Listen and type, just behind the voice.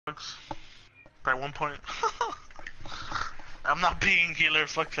By 1 point. I'm not being healer,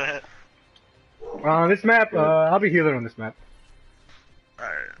 fuck that. On this map, I'll be healer on this map.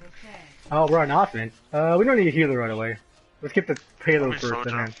 Alright. I'll run offense. We don't need a healer right away. Let's get the payload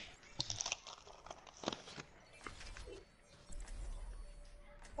first, and then.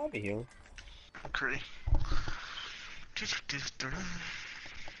 I'll be healer. Agree.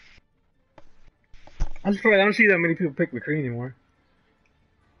 I'm surprised I don't see that many people pick McCree anymore.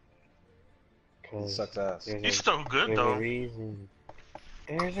 Sucks ass. He's still good though.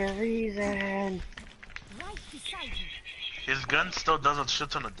 There's a reason. His gun still does a shit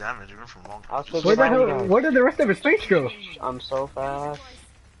ton of damage even from long. Where the hell? Where did the rest of his face go? I'm so fast.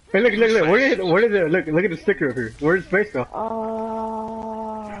 Hey, look! Where did it? Look at the sticker up here. Where did his face go?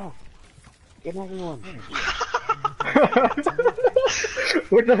 Oh, get everyone.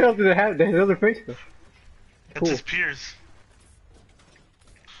 What the hell did it have? His other face go? It disappears.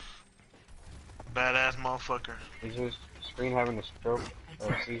 Badass motherfucker. Is his screen having a stroke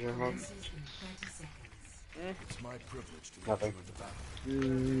or a seizure mode? It's my privilege to Nothing.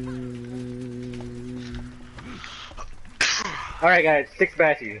 Alright guys, 6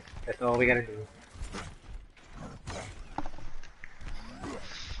 batches. That's all we gotta do.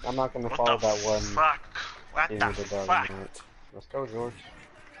 I'm not gonna follow that one. Fuck? What the fuck? Let's go, George.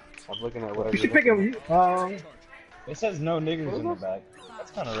 I'm looking at what You should pick him. It says no niggers in the back.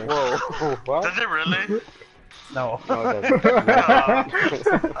 That's kind of rare. Whoa, what? Does it really? No. No, it doesn't.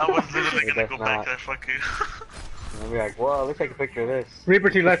 I was literally gonna go back there, fuck you. I'll be like, whoa, let's take a picture of this. Reaper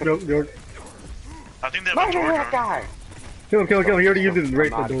to your left, George. I think they have a George on. Guy. Kill him. He already used his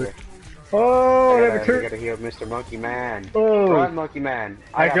race for George. Oh, I that turn. gotta heal Mr. Monkey Man. Oh. Run, Monkey Man.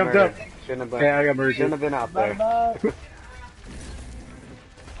 I jumped up. Shouldn't have been, Yeah, I got murdered. Shouldn't have been out there.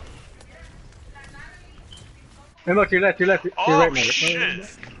 Hey, look, to your left, to your right, Oh man.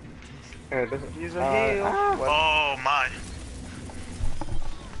 shit! Use a heal. Oh my.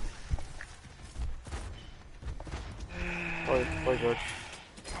 Where's George?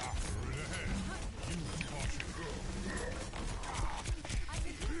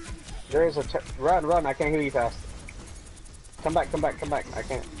 There's a run! I can't heal you fast. Come back! I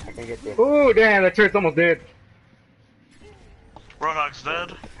can't get you. Oh damn, that turret's almost dead. Roadhog's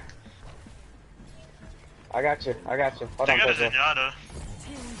dead. I got you. Hold They on, got a Pozo. Zenyatta.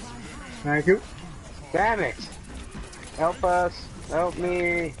 Thank you. Damn it! Help us! Help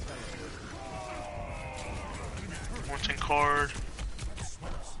me! Morton cord.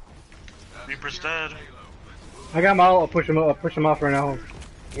 Reaper's dead. I got my ult. I'll push him off right now.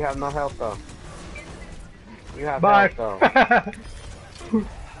 You have no health though. You have Bye. health though.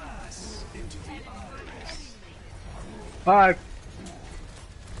 Bye.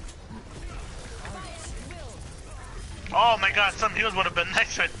 Oh my god, some heals would have been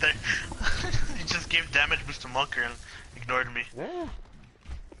nice right there. He just gave damage boost to Monker and ignored me. Yeah.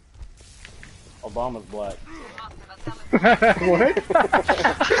 Obama's black. What?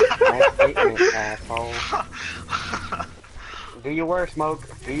 Nice statement, asshole. Do your worst, Smoke.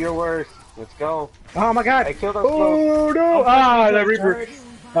 Do your worst. Let's go. Oh my god. Hey, kill those Oh no. That Reaper.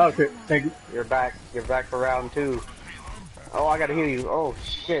 Oh shit. Thank you. You're back. You're back for round 2. Oh, I gotta heal you. Oh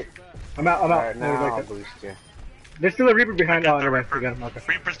shit. I'm out. Alright, now I'll boost you. There's still a Reaper behind. Oh, never mind. We got him. Okay.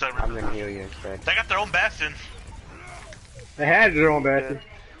 Reaper's dead. I'm gonna heal you instead. They got their own bastion. They had their own bastion.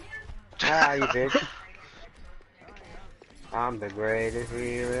 Ah, you bitch. I'm the greatest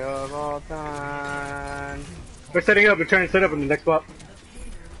healer of all time. We're setting up. We're trying to set up in the next spot.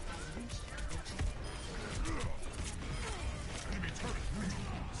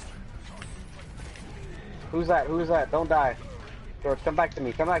 Who's that? Who's that? Don't die. George, come back to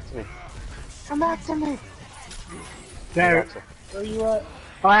me. Come back to me. Come back to me. Damn it. Where you at?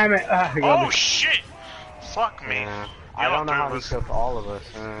 I'm at. Oh shit! Fuck me. I don't know how he took all of us.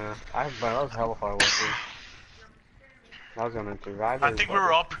 That was hella far away too. I was gonna revive. I think we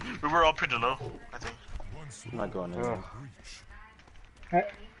were up pretty low. I think. I'm not going in.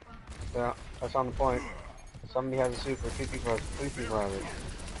 Yeah, that's on the point. Somebody has a super. 2 people have 3 people have it.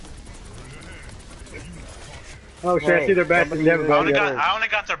 Oh shit! I see their bastion. They haven't I got only it got, yet. I only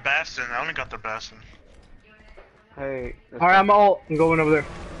got their bastion. Hey. Alright, I'm ult. I'm going over there.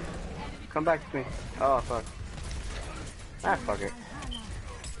 Come back to me. Oh fuck. Ah, fuck it.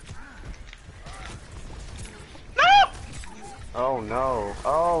 No! Oh no.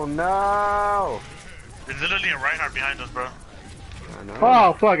 Oh no! There's literally a Reinhardt behind us, bro. I know.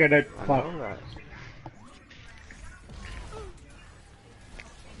 Oh fuck! I died. I Fuck. know that.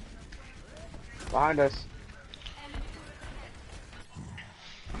 Behind us.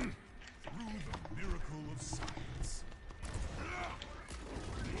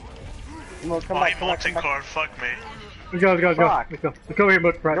 Come on, come Oh, back, he come back, come back. multi-core, fuck me. Let's go, let's go, let's go. Fuck. Let's go. Let's go here,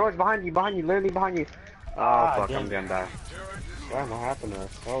 but right. George, behind you, literally behind you. Oh, Ah, fuck, damn. I'm gonna die. Damn, what happened to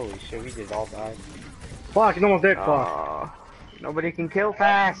us? Holy shit, we just all died. Fuck, he's almost dead, fuck. Nobody can kill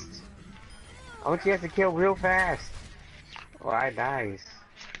fast. I want you guys to kill real fast. Or I dies.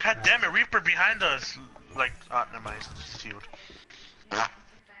 God damn it, Reaper behind us. Like, oh, never mind, it's sealed.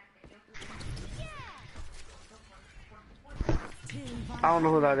 I don't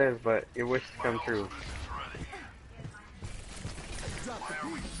know who that is, but your wish to come true.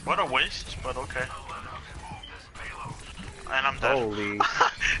 What a waste, but okay. And I'm dead. Holy You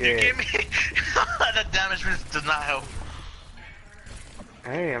shit. gave me the damage does not help.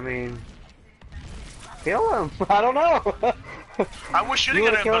 Hey, I mean, kill him. I don't know. I wish you'd You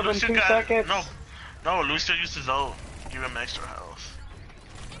get would've it, killed but him in Lucio 2 got seconds? no. Lucio used his ult. Give him extra health.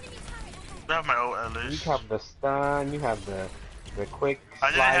 I have my ult at You least. have the stun. You have the quick. I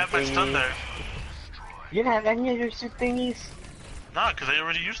didn't slide have my stun thingy. there. You didn't have any of your suit thingies. Nah, cause I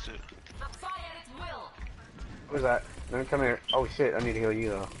already used it. Who's that? Let me come here. Oh shit, I need to heal you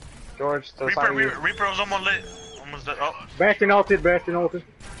though. George, to the side of you. Reaper was almost lit. Almost dead. Oh, Bastion ulted, Bastion ulted.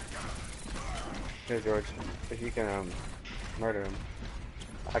 Here, George. If you can murder him.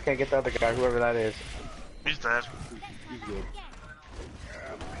 I can't get the other guy, whoever that is. he's dead. He's good.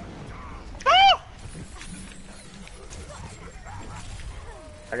 Oh!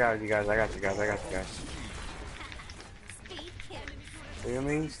 I got you guys. I got you guys. Feel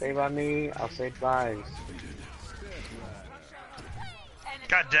me? Stay by me. I'll save lives.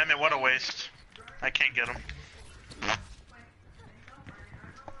 God damn it, what a waste. I can't get him.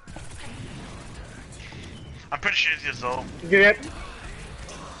 I'm pretty sure he's his ult. Get it?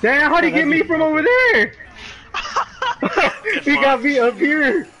 Damn, how'd he get me from over there? He got me up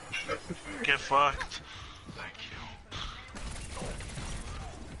here. Get fucked.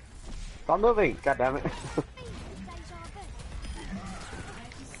 Stop moving. God damn it.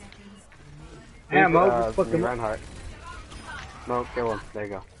 Damn, Mo, Here's, just fuck him up. Reinhardt. No, kill him. There you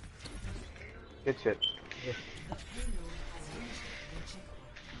go. Good shit.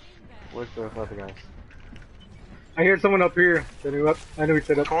 Where's the other guys? I hear someone up here. Setting up. I know he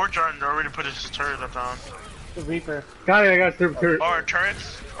set up. Torch already put his turret up down. The Reaper. Got it, I got a turret. Or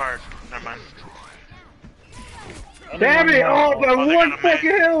turrets? Or, never mind. Damn it! Oh, but Oh, they one got a fucking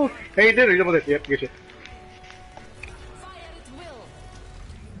main. health! Hey, he did it, he doubled it. Yep, good shit.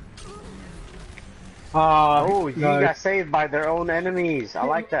 Oh, you nice. got saved by their own enemies. I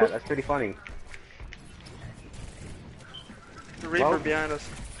like that. That's pretty funny. The Reaper Well- behind us.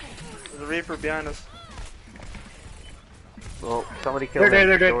 There's a Reaper behind us. Well, somebody killed They're him. dead,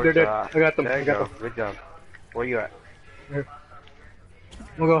 they're dead, George, they're dead. I got them, There I you got go. them. Good job. Where you at?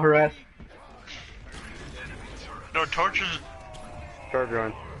 We'll go harass. No, torches. George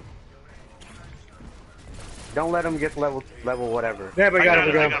run. Don't let him get level whatever. Yeah, but I got got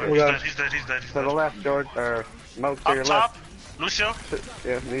him, him, I we got got him. him. We got him. He's dead. To the left, George, or Mo, to your Up top, left. Lucio.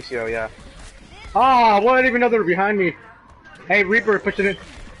 Yeah, Lucio, yeah. Ah, why didn't even know they were behind me? Hey, Reaper, pushing it.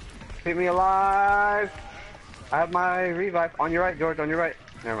 Keep me alive. I have my revive. On your right, George, on your right.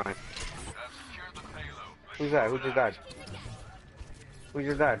 Never mind. Who's that? Who just died? Who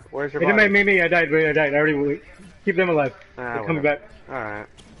just died? Where's your It didn't body? make me, I died, I died. I already, keep them alive. Ah, They're coming back. Alright.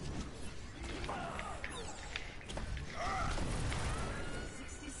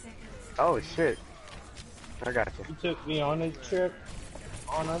 Oh shit. I got you. He took me on a trip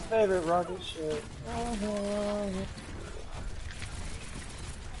on a favorite rocket ship.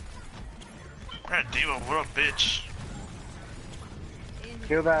 Man, Diva, what a bitch.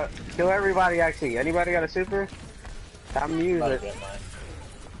 Kill that. Kill everybody actually. Anybody got a super? Time to use About to it. get mine.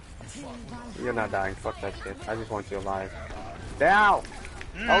 You're not dying. Fuck that shit. I just want you alive. Down!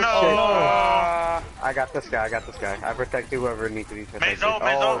 No. I got this guy. I protect whoever needs to be protected. Mazo,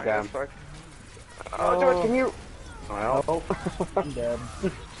 Oh, Mazo. damn. Oh, George, can you? Well, I'm dead.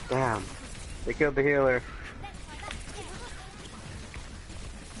 damn. They killed the healer.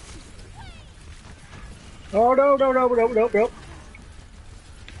 Oh, no.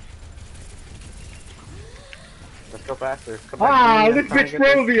 Let's go faster. Come back Ah, to me. this I'm trying bitch to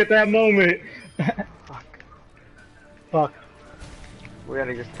get froze me at that moment. Fuck. Fuck. We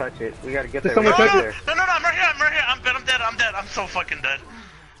gotta just touch it. We gotta get Did there. someone We touch gotta it? get there. No, I'm right here. I'm dead. I'm so fucking dead.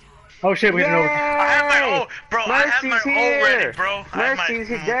 Oh shit, we didn't know. I have my ult, bro. I have my Mercy's ult here. ready, bro. I have Mercy's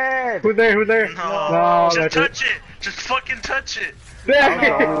my... dead. Who's there? No, just that's touch it. Just fucking touch it. I was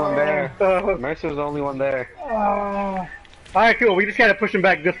the only one there. Uh, Mercy was the only one there. Alright, cool. We just gotta push him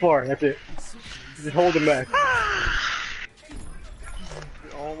back this far. That's it. Just hold him back.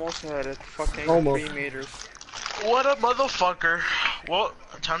 We almost had it. Fucking Almost. 3 meters. What a motherfucker. Well,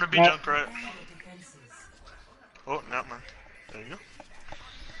 Time to be Junkrat. Oh, no, man. There you go.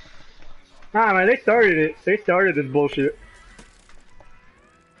 Nah, man, they started it. They started this bullshit.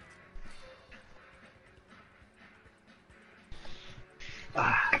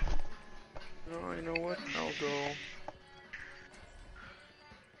 Oh, you know what? I'll go.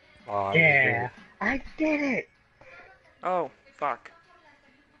 Oh, Yeah, I did it. Oh, fuck.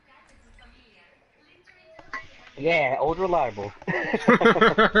 Yeah, old reliable.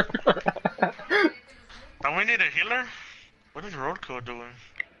 Don't we need a healer? What is Roadco doing?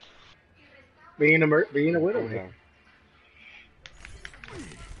 being a widow. Okay.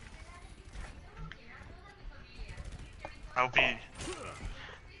 I'll be...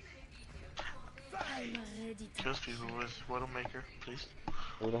 Kills people with Widowmaker, please.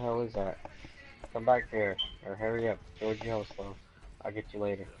 Who the hell is that? Come back here, or hurry up. George Yellowstone. I'll get you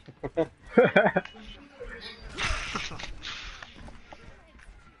later.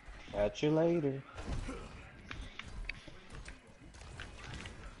 Catch you later.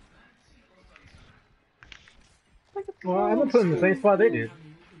 Well, I'm gonna put in the same spot they did.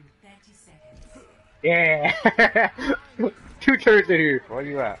 Yeah. 2 turrets in here. Where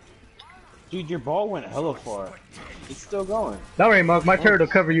you at? Dude, your ball went hella far. It's still going. Don't worry, Mug. My turret will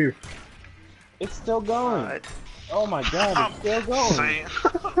cover you. It's still going. Alright. Oh my god, it's still going. Saint.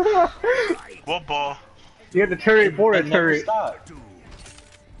 What ball? You have the turret for a It never turret. stopped.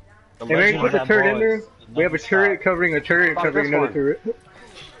 The If we legend put of the that turret ball in there, is, it we have never a turret stopped. covering a turret About covering this another one. turret.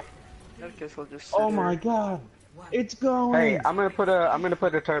 I guess I'll just sit Oh here. my god. It's going. Hey, I'm gonna put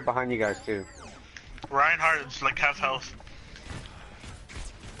a turret behind you guys too. Reinhardt is like half health.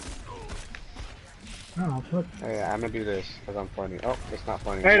 Oh, fuck. Hey, I'm gonna do this because I'm funny. Oh, it's not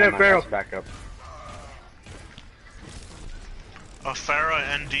funny. Hey there, Never mind, Pharaoh. let's back up. A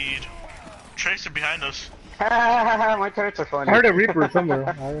Pharah indeed. Tracer behind us. My turrets are funny. I heard a Reaper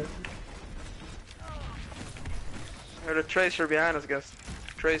somewhere. Alright. I heard a Tracer behind us, guys.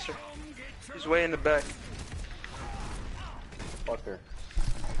 Tracer. He's way in the back. Fucker.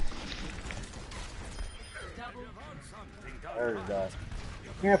 There's that.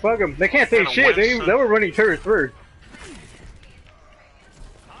 Yeah, fuck them. They can't say shit. They were running turrets first.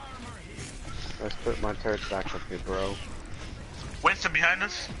 Let's put my turrets back up here, bro. Winston behind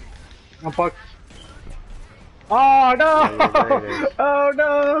us. I'm fucked. Oh no! Yeah, you're right, Oh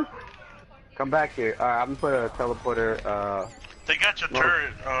no! Come back here. Alright, I'm gonna put a teleporter, They got your No.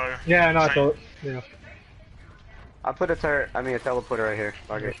 turret. Yeah, no, I Saint. thought. Yeah. I'll put a teleporter right here.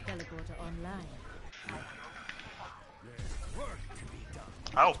 Fuck it.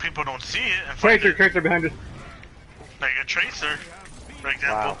 I hope people don't see it and find Tracer, it. Tracer behind us. Like a Tracer, for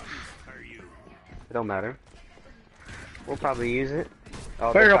example. Wow. It don't matter. We'll probably use it.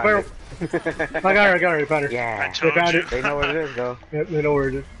 Oh, Pharaoh, they found it. I got her, found her. I Yeah. told found you. it. They know what it is, though. Yep, they know where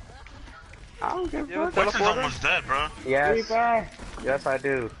it is. I don't give You a have fuck. a Winston's teleporter? almost dead, bro. Yes. Yes, I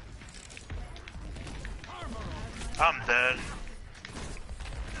do. I'm dead.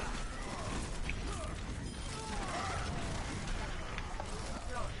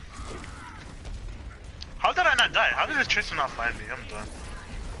 How did I not die? How did this Tracer not find me? I'm done.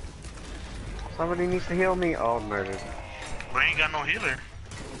 Somebody needs to heal me. Oh, murdered. We ain't got no healer.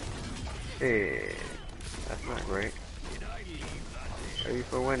 Shit. That's not great. Ready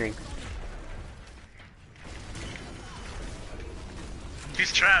for winning.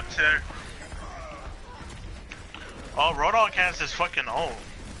 He's trapped there. Oh, Rodog has his fucking own.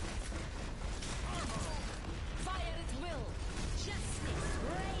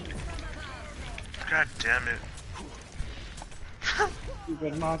 God damn it.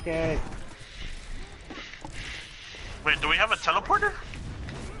 Stupid monkey. Wait, do we have a teleporter?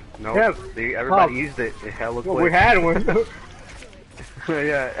 No, Yeah. everybody Oh. used it. Hella Well, quick. we had one.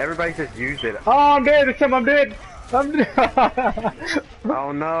 Yeah, everybody just used it. Oh, I'm dead. This time I'm dead. I'm dead.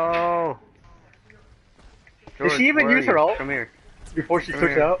 Oh no! Did she even where are use her you? ult? Come here. Before she Come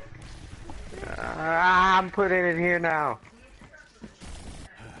switched here. out. I'm putting it here now.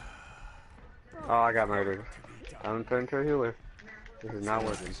 Oh, I got murdered. I'm turned to a healer. This is not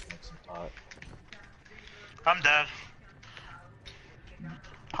working. I'm dead.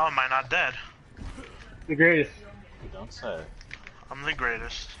 How am I not dead? The greatest. You don't say. I'm the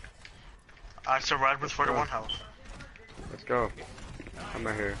greatest. I survived with 41 health. Let's go. Come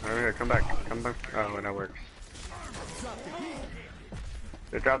back here. Right here. Come back. Come back. Oh, that works.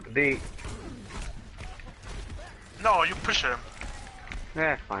 They dropped the D. No, you push him.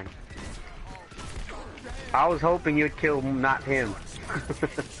 Yeah, fine. I was hoping you'd kill not him.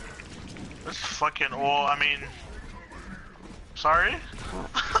 This fucking, well, I mean... Sorry?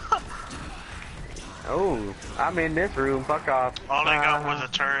 Oh, I'm in this room. Fuck off. All I got was a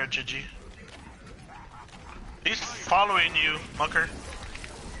turret, GG. He's following you, mucker.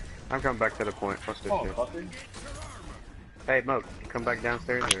 I'm coming back to the point. What's this shit? Fucker. Hey, Moke, come back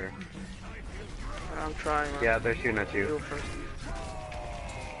downstairs or? I'm trying. Man. Yeah, they're shooting at Go you. first.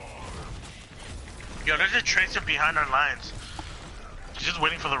 Yo, there's a tracer behind our lines. He's just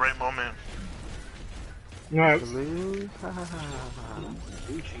waiting for the right moment. No. Blue.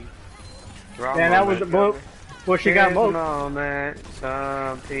 Man, that was the boat. Well, she got both. Moment,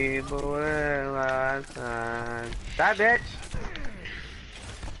 some people will lifetime. That bitch!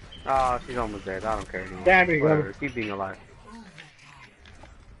 Oh, she's almost dead. I don't care anymore. Damn it, Whatever. Keep being alive.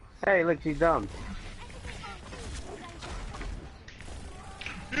 Hey, look, she's dumb.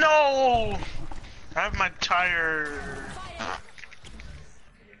 No! I have my tire.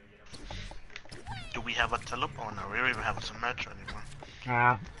 Do we have a teleport? No, we don't even have a metro anymore.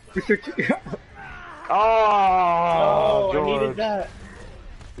 Ah. Oh, Oh, I George. needed that.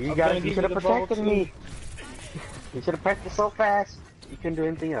 You I'm got. gonna You give should have you the ball, protected me. You should have pressed it so fast. You couldn't do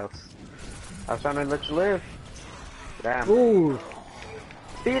anything else. I was trying to let you live. Damn. Ooh.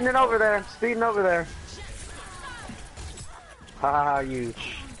 Speeding it over there. Speeding over there. Haha, you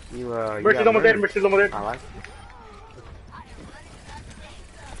Mercy's got almost dead. murdered. Mercy's almost dead. I like it.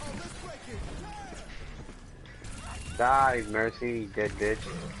 Die, Mercy, you dead bitch.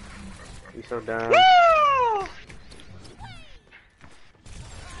 You so dumb. Woo!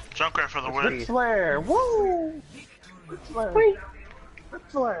 Junkrat for the win. Swear, woo! Wait.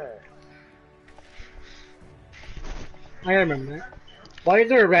 Swear. I remember that. Why is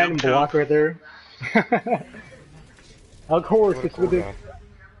there a random too. block right there? Of course, it's with it.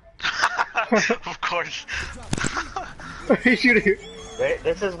 Of course. He's shooting.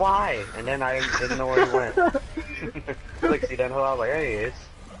 This is why. And then I didn't know where he went. Like, see that hole? I was like, there he is.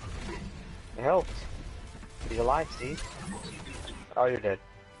 It helped. He's alive, see? Oh, you're dead.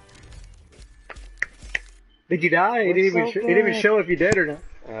 Did you die? It didn't even show if you dead or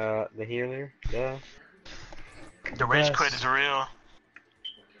not. The healer? Yeah. The rage Yes. quit is real.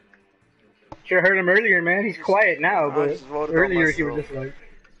 Should've heard him earlier, man. He's quiet now, I but just voted on earlier he was myself. just like,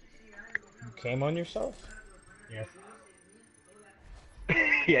 You came on yourself? yes.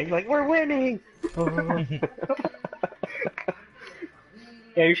 Yeah, he's like, we're winning!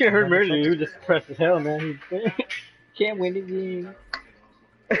 Yeah, you should've heard him earlier. He was just depressed as hell, man. He can't win the game.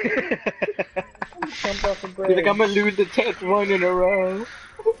 He's like, I'm gonna lose the 10th one in a row.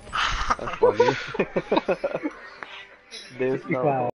 That's funny. There's no